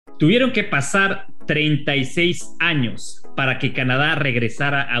Tuvieron que pasar 36 años para que Canadá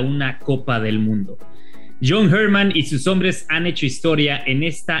regresara a una Copa del Mundo. John Herdman y sus hombres han hecho historia en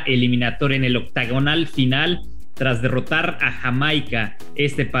esta eliminatoria, en el octagonal final, tras derrotar a Jamaica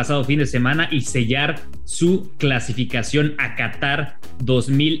este pasado fin de semana y sellar su clasificación a Qatar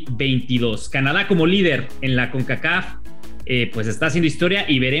 2022. Canadá, como líder en la CONCACAF, pues está haciendo historia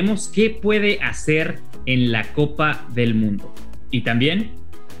y veremos qué puede hacer en la Copa del Mundo. Y también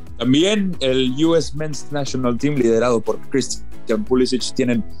el US Men's National Team, liderado por Christian Pulisic,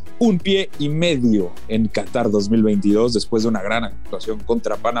 tienen un pie y medio en Qatar 2022 después de una gran actuación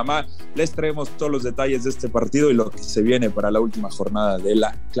contra Panamá. Les traemos todos los detalles de este partido y lo que se viene para la última jornada de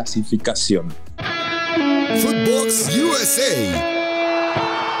la clasificación. Footbox USA.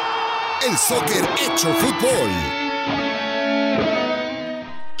 El soccer hecho fútbol.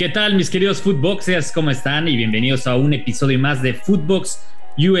 ¿Qué tal, mis queridos Footboxers? ¿Cómo están? Y bienvenidos a un episodio más de Footbox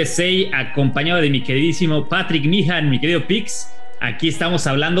USA, acompañado de mi queridísimo Patrick Mijan, mi querido Pix. Aquí estamos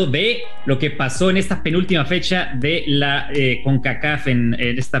hablando de lo que pasó en esta penúltima fecha de la CONCACAF, en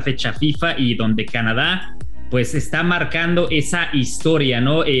esta fecha FIFA, y donde Canadá pues está marcando esa historia,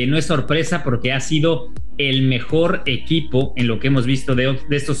 ¿no? No es sorpresa porque ha sido el mejor equipo en lo que hemos visto de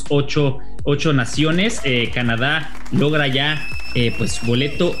estos ocho naciones. Canadá logra ya pues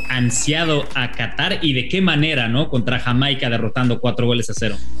boleto ansiado a Qatar, y de qué manera, ¿no? Contra Jamaica, derrotando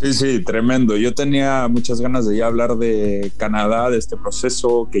 4-0. Sí, tremendo. Yo tenía muchas ganas de ya hablar de Canadá, de este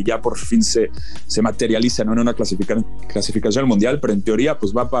proceso que ya por fin se materializa, ¿no? En una clasificación al mundial, pero en teoría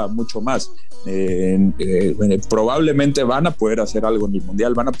pues va para mucho más. Probablemente van a poder hacer algo en el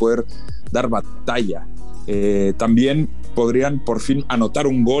mundial, van a poder dar batalla. También podrían por fin anotar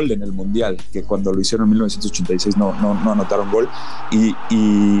un gol en el mundial, que cuando lo hicieron en 1986 no anotaron gol, y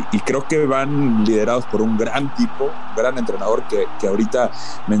creo que van liderados por un gran tipo, un gran entrenador que ahorita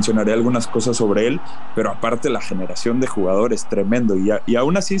mencionaré algunas cosas sobre él, pero aparte la generación de jugadores tremendo, y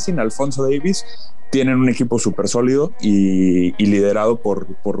aún así sin Alphonso Davies tienen un equipo súper sólido y liderado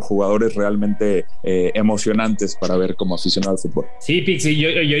por jugadores realmente emocionantes para ver como aficionado al fútbol. Sí, Pixie,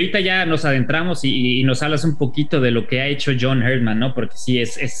 y ahorita ya nos adentramos y nos hablas un poquito de lo que ha hecho John Herdman, ¿no? Porque sí,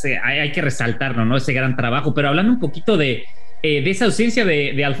 hay que resaltarlo, ¿no? Ese gran trabajo, pero hablando un poquito de esa ausencia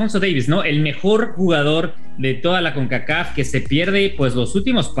de Alphonso Davies, ¿no? El mejor jugador de toda la CONCACAF, que se pierde pues los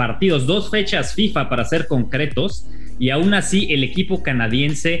últimos partidos, 2 fechas FIFA para ser concretos, y aún así el equipo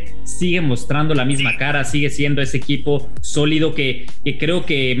canadiense sigue mostrando la misma cara, sigue siendo ese equipo sólido que creo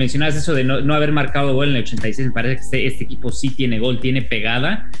que mencionabas eso de no haber marcado gol en el 86. Me parece que este equipo sí tiene gol, tiene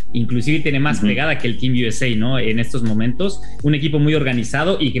pegada, inclusive tiene más pegada que el Team USA, ¿no? En estos momentos, un equipo muy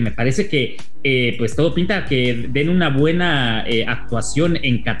organizado y que me parece que pues todo pinta que den una buena actuación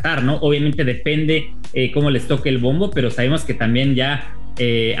en Qatar, ¿no? Obviamente depende cómo les toque el bombo, pero sabemos que también ya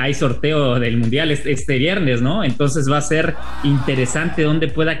hay sorteo del mundial este viernes, ¿no? Entonces va a ser interesante dónde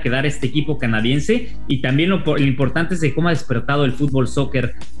pueda quedar este equipo canadiense, y también lo importante es de cómo ha despertado el fútbol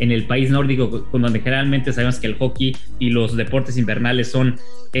soccer en el país nórdico, donde generalmente sabemos que el hockey y los deportes invernales son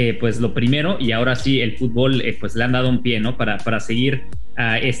pues lo primero, y ahora sí el fútbol pues le han dado un pie, ¿no? Para seguir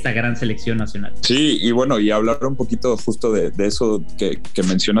a esta gran selección nacional. Sí, y bueno, y hablar un poquito justo de eso que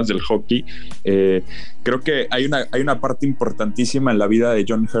mencionas del hockey. Creo que hay una parte importantísima en la vida de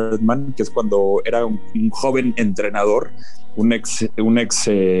John Herdman, que es cuando era un joven entrenador, un ex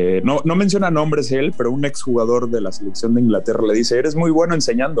no menciona nombres él, pero un ex jugador de la selección de Inglaterra le dice: eres muy bueno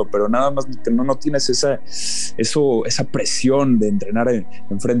enseñando, pero nada más que no tienes esa presión de entrenar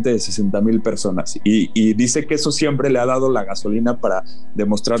en frente de 60,000 personas, y dice que eso siempre le ha dado la gasolina para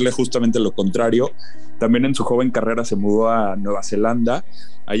demostrarle justamente lo contrario. También en su joven carrera se mudó a Nueva Zelanda.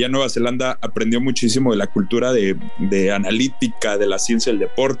 Allá en Nueva Zelanda aprendió muchísimo de la cultura de analítica, de la ciencia del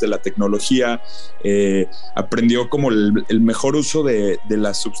deporte, la tecnología. Aprendió como el mejor uso de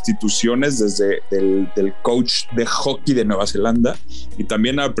las sustituciones desde del coach de hockey de Nueva Zelanda, y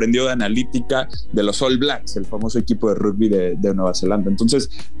también aprendió de analítica de los All Blacks, el famoso equipo de rugby de Nueva Zelanda. Entonces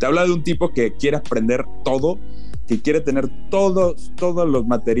te habla de un tipo que quiere aprender todo, que quiere tener todos los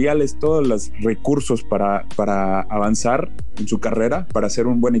materiales, todos los recursos para avanzar en su carrera, para ser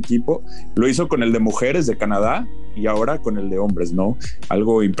un buen equipo. Lo hizo con el de mujeres de Canadá y ahora con el de hombres, ¿no?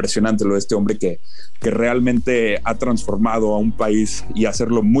 Algo impresionante lo de este hombre que realmente ha transformado a un país y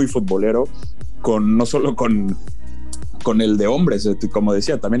hacerlo muy futbolero, no solo con el de hombres, como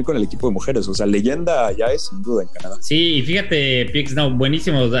decía, también con el equipo de mujeres. O sea, leyenda ya es sin duda en Canadá. Sí, y fíjate, Pix,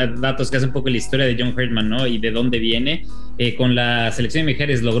 buenísimos datos que hacen un poco la historia de John Herdman, ¿no? Y de dónde viene. Con la selección de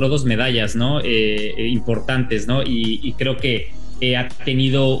mujeres logró 2 medallas, ¿no? Importantes, ¿no? Y creo que ha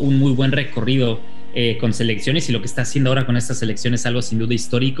tenido un muy buen recorrido con selecciones, y lo que está haciendo ahora con esta selección es algo sin duda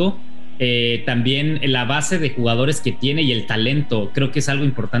histórico. También la base de jugadores que tiene y el talento, creo que es algo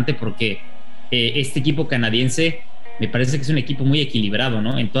importante porque este equipo canadiense me parece que es un equipo muy equilibrado,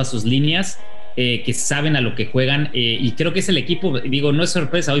 ¿no? En todas sus líneas, que saben a lo que juegan, y creo que es el equipo, digo, no es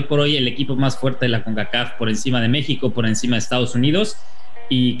sorpresa, hoy por hoy el equipo más fuerte de la CONCACAF, por encima de México, por encima de Estados Unidos,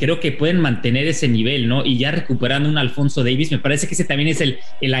 y creo que pueden mantener ese nivel, ¿no? Y ya recuperando un Alphonso Davies, me parece que ese también es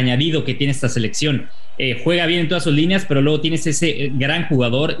el añadido que tiene esta selección. Juega bien en todas sus líneas, pero luego tienes ese gran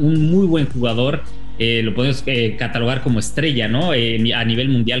jugador, un muy buen jugador, lo podemos catalogar como estrella, ¿no? A nivel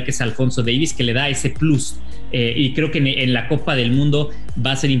mundial, que es Alphonso Davies, que le da ese plus. Y creo que en la Copa del Mundo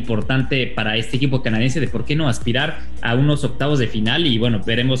va a ser importante para este equipo canadiense de por qué no aspirar a unos octavos de final, y bueno,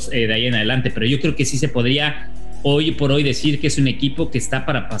 veremos de ahí en adelante, pero yo creo que sí se podría hoy por hoy decir que es un equipo que está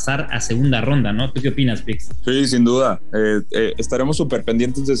para pasar a segunda ronda, ¿no? ¿Tú qué opinas, Pix? Sí, sin duda. Estaremos súper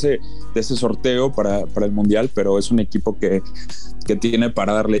pendientes de ese sorteo para el Mundial, pero es un equipo que tiene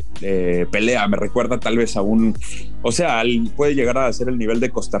para darle pelea. Me recuerda tal vez a puede llegar a ser el nivel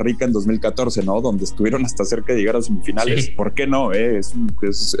de Costa Rica en 2014, ¿no? Donde estuvieron hasta cerca de llegar a semifinales. Sí. ¿Por qué no? Es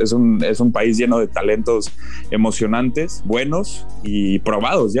un país lleno de talentos emocionantes, buenos y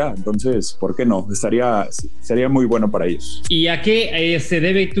probados ya. Entonces, ¿por qué no? Sería muy bueno para ellos. ¿Y a qué se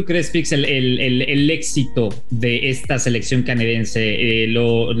debe, tú crees, Pix, el éxito de esta selección canadiense?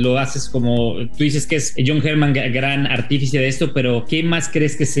 Lo haces como, tú dices que es John Herman gran artífice de esto, pero ¿qué más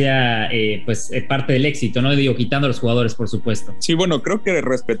crees que sea parte del éxito, ¿no? Digo, quitando a los jugadores, por supuesto. Sí, bueno, creo que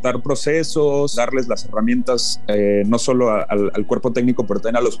respetar procesos, darles las herramientas, no solo al cuerpo técnico, pero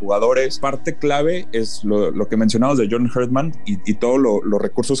también a los jugadores. Parte clave es lo que mencionamos de John Herdman y todos los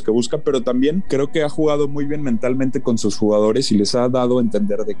recursos que busca, pero también creo que ha jugado muy bien mentalmente con sus jugadores y les ha dado a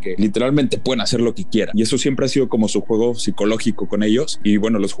entender de que literalmente pueden hacer lo que quieran, y eso siempre ha sido como su juego psicológico con ellos. Y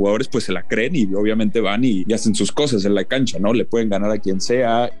bueno, los jugadores pues se la creen y obviamente van y hacen sus cosas en la cancha, ¿no? Le pueden ganar a quien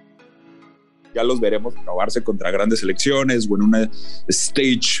sea. Ya los veremos probarse contra grandes selecciones o en una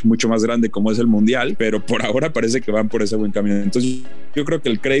stage mucho más grande como es el Mundial, pero por ahora parece que van por ese buen camino. Entonces yo creo que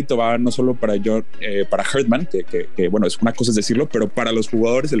el crédito va no solo para Herdman, que bueno, es una cosa es decirlo, pero para los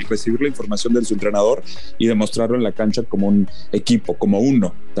jugadores el recibir la información de su entrenador y demostrarlo en la cancha como un equipo, como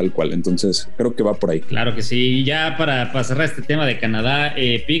uno, tal cual. Entonces creo que va por ahí. Claro que sí. Y ya para cerrar este tema de Canadá,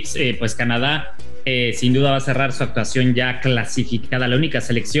 Pix, pues Canadá sin duda va a cerrar su actuación ya clasificada, la única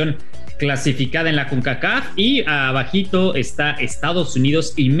selección clasificada en la CONCACAF, y abajito está Estados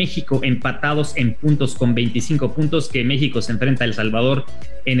Unidos y México empatados en puntos con 25 puntos, que México se enfrenta a El Salvador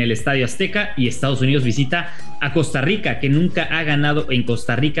en el Estadio Azteca y Estados Unidos visita a Costa Rica, que nunca ha ganado en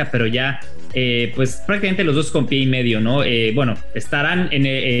Costa Rica, pero ya pues prácticamente los dos con pie y medio, ¿no? Bueno, estarán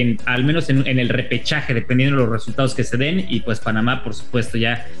al menos en el repechaje, dependiendo de los resultados que se den, y pues Panamá, por supuesto,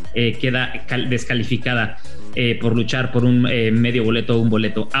 ya queda descalificada por luchar por un medio boleto o un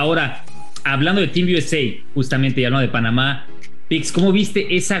boleto. Ahora, hablando de Team USA, justamente, y hablando de Panamá, Pix, ¿cómo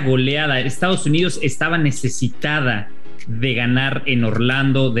viste esa goleada? Estados Unidos estaba necesitada de ganar en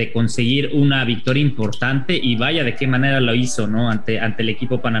Orlando, de conseguir una victoria importante, y vaya de qué manera lo hizo, ¿no? Ante el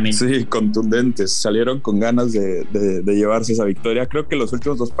equipo panameño. Sí, contundentes, salieron con ganas de llevarse esa victoria. Creo que los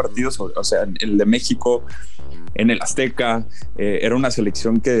últimos dos partidos, o sea, el de México en el Azteca, era una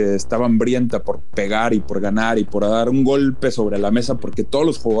selección que estaba hambrienta por pegar y por ganar y por dar un golpe sobre la mesa, porque todos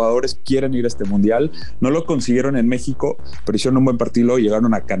los jugadores quieren ir a este Mundial. No lo consiguieron en México, pero hicieron un buen partido y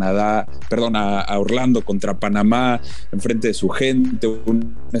llegaron a Orlando contra Panamá, enfrente de su gente,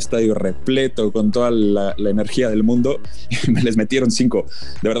 un estadio repleto con toda la energía del mundo, y les metieron 5.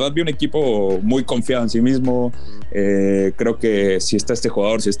 De verdad vi un equipo muy confiado en sí mismo. Creo que si está este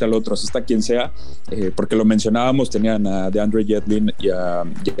jugador, si está el otro, si está quien sea, porque lo mencionábamos, tenían a DeAndre Yedlin y a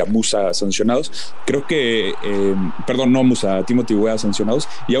Musa sancionados. Creo que, a Timothy Weah sancionados,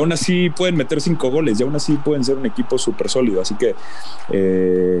 y aún así pueden meter 5 goles, y aún así pueden ser un equipo súper sólido. Así que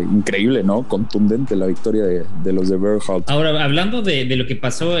increíble, ¿no? Contundente la victoria de los de Berhalter. Ahora, hablando de lo que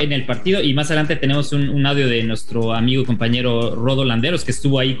pasó en el partido, y más adelante tenemos un audio de nuestro amigo y compañero Rodo Landeros, que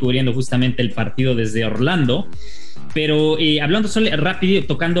estuvo ahí cubriendo justamente el partido desde Orlando. Pero hablando solo rápido,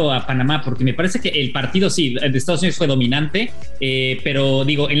 tocando a Panamá, porque me parece que el partido sí, de Estados Unidos fue dominante, pero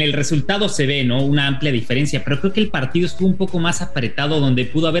digo, en el resultado se ve, ¿no? Una amplia diferencia, pero creo que el partido estuvo un poco más apretado, donde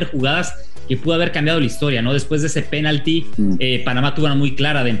pudo haber jugadas que pudo haber cambiado la historia, ¿no? Después de ese penalti, Panamá tuvo una muy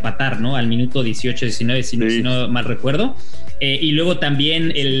clara de empatar, ¿no? Al minuto 18-19, si no mal recuerdo. Y luego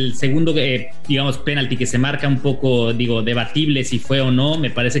también el segundo, penalti que se marca un poco, debatible si fue o no. Me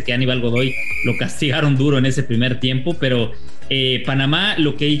parece que Aníbal Godoy lo castigaron duro en ese primer tiempo, pero Panamá,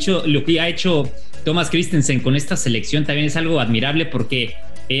 lo que ha hecho Thomas Christensen con esta selección también es algo admirable, porque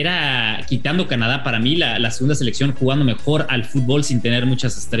era, quitando Canadá, para mí la segunda selección jugando mejor al fútbol sin tener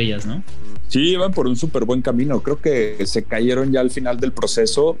muchas estrellas, ¿no? Sí, iban por un súper buen camino. Creo que se cayeron ya al final del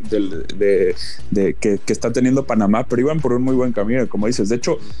proceso que está teniendo Panamá, pero iban por un muy buen camino, como dices. De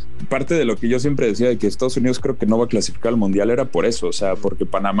hecho, parte de lo que yo siempre decía de que Estados Unidos creo que no va a clasificar al Mundial era por eso, o sea, porque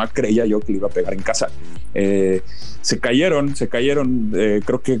Panamá creía yo que le iba a pegar en casa. Se cayeron,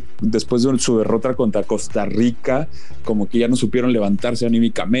 creo que después de su derrota contra Costa Rica, como que ya no supieron levantarse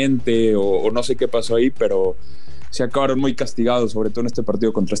anímicamente o no sé qué pasó ahí, pero se acabaron muy castigados, sobre todo en este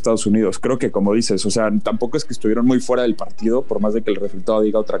partido contra Estados Unidos. Creo que, como dices, o sea, tampoco es que estuvieron muy fuera del partido, por más de que el resultado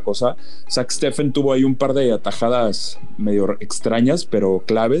diga otra cosa. Zach Steffen tuvo ahí un par de atajadas medio extrañas, pero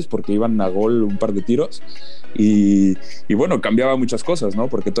claves, porque iban a gol un par de tiros. Y bueno, cambiaba muchas cosas, ¿no?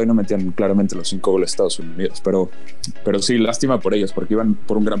 Porque todavía no metían claramente los 5 goles de Estados Unidos, pero sí, lástima por ellos, porque iban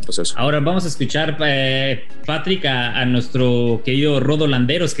por un gran proceso. Ahora vamos a escuchar, Patrick, a nuestro querido Rodo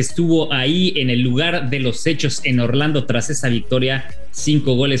Landeros, que estuvo ahí en el lugar de los hechos en Orlando tras esa victoria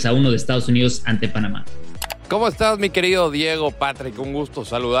 5-1 de Estados Unidos ante Panamá. ¿Cómo estás, mi querido Diego, Patrick? Un gusto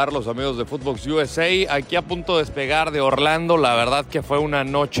saludarlos, amigos de Footbox USA. Aquí a punto de despegar de Orlando. La verdad que fue una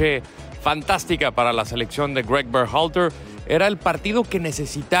noche fantástica para la selección de Greg Berhalter. Era el partido que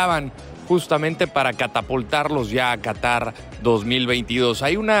necesitaban justamente para catapultarlos ya a Qatar 2022.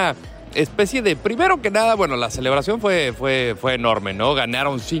 Hay una especie de, primero que nada, bueno, la celebración fue enorme, ¿no?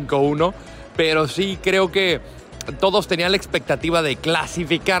 Ganaron 5-1, pero sí creo que todos tenían la expectativa de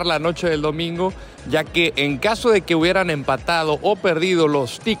clasificar la noche del domingo, ya que en caso de que hubieran empatado o perdido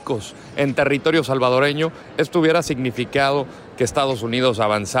los ticos en territorio salvadoreño, esto hubiera significado que Estados Unidos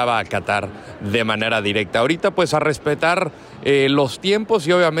avanzaba a Qatar de manera directa. Ahorita pues a respetar los tiempos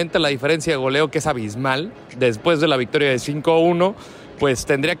y obviamente la diferencia de goleo, que es abismal, después de la victoria de 5-1, pues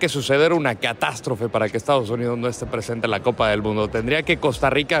tendría que suceder una catástrofe para que Estados Unidos no esté presente en la Copa del Mundo. Tendría que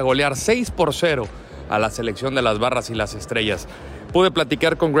Costa Rica golear 6-0 a la selección de las barras y las estrellas. Pude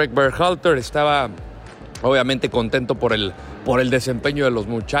platicar con Greg Berhalter, estaba obviamente contento por el desempeño de los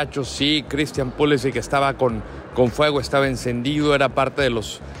muchachos. Sí, Christian Pulisic estaba con fuego, estaba encendido, era parte de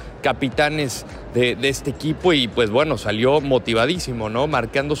los capitanes de este equipo y pues bueno, salió motivadísimo, ¿no?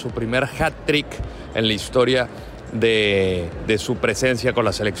 Marcando su primer hat-trick en la historia de su presencia con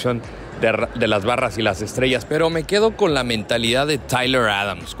la selección de las barras y las estrellas. Pero me quedo con la mentalidad de Tyler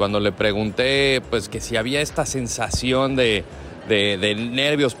Adams cuando le pregunté pues que si había esta sensación de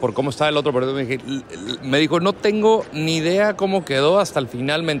nervios por cómo estaba el otro partido. Me dijo, no tengo ni idea cómo quedó, hasta el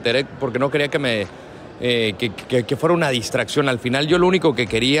final me enteré porque no quería que fuera una distracción. Al final yo lo único que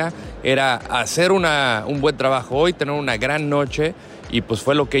quería era hacer un buen trabajo hoy, tener una gran noche, y pues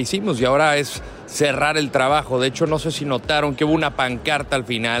fue lo que hicimos, y ahora es cerrar el trabajo. De hecho, no sé si notaron que hubo una pancarta al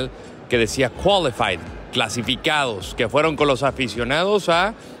final que decía qualified, clasificados, que fueron con los aficionados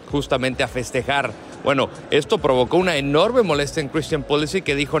justamente a festejar. Bueno, esto provocó una enorme molestia en Christian Pulisic,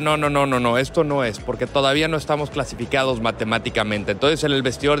 que dijo, no, esto no es, porque todavía no estamos clasificados matemáticamente. Entonces en el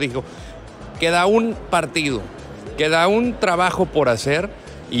vestidor dijo, queda un partido, queda un trabajo por hacer,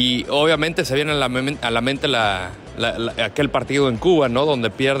 y obviamente se viene a la mente aquel partido en Cuba, ¿no? Donde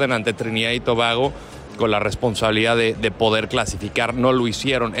pierden ante Trinidad y Tobago con la responsabilidad de poder clasificar. No lo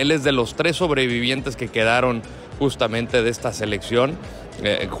hicieron. Él es de los 3 sobrevivientes que quedaron justamente de esta selección,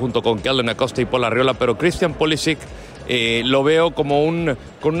 junto con Kellen Acosta y Paul Arriola, pero Christian Pulisic lo veo como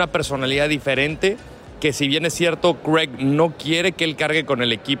con una personalidad diferente, que si bien es cierto, Greg no quiere que él cargue con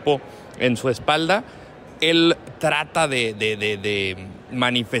el equipo en su espalda, él trata de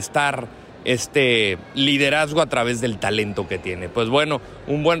manifestar este liderazgo a través del talento que tiene. Pues bueno,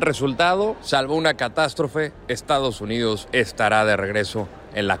 un buen resultado, salvo una catástrofe, Estados Unidos estará de regreso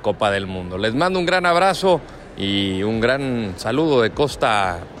en la Copa del Mundo. Les mando un gran abrazo y un gran saludo de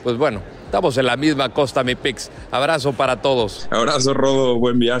costa, pues bueno, estamos en la misma costa, mi Pix. Abrazo para todos. Abrazo, Rodo,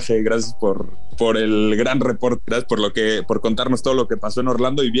 buen viaje, gracias por el gran reporte, gracias por contarnos todo lo que pasó en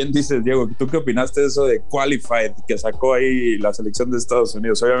Orlando. Y bien dices, Diego, ¿tú qué opinaste de eso de qualified que sacó ahí la selección de Estados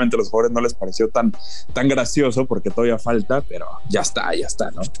Unidos? Obviamente a los jugadores no les pareció tan gracioso porque todavía falta, pero ya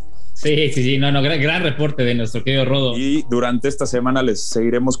está, ¿no? Sí, gran reporte de nuestro querido Rodo. Y durante esta semana les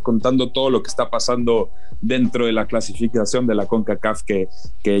seguiremos contando todo lo que está pasando dentro de la clasificación de la CONCACAF, que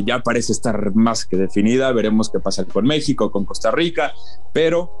ya parece estar más que definida. Veremos qué pasa con México, con Costa Rica,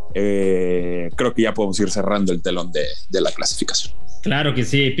 pero creo que ya podemos ir cerrando el telón de la clasificación. Claro que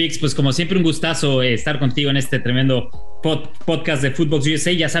sí, Pix, pues como siempre un gustazo estar contigo en este tremendo podcast de Footbox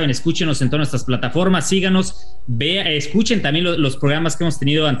USA. Ya saben, escúchenos en todas nuestras plataformas, síganos, escuchen también los programas que hemos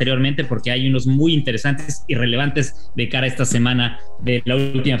tenido anteriormente porque hay unos muy interesantes y relevantes de cara a esta semana de la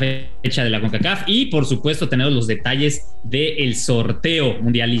última fecha de la CONCACAF y por supuesto tenemos los detalles del sorteo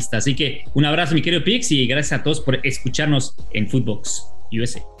mundialista. Así que un abrazo mi querido Pix y gracias a todos por escucharnos en Footbox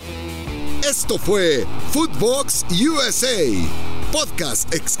USA. Esto fue Footbox USA,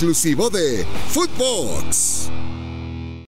 podcast exclusivo de Footbox.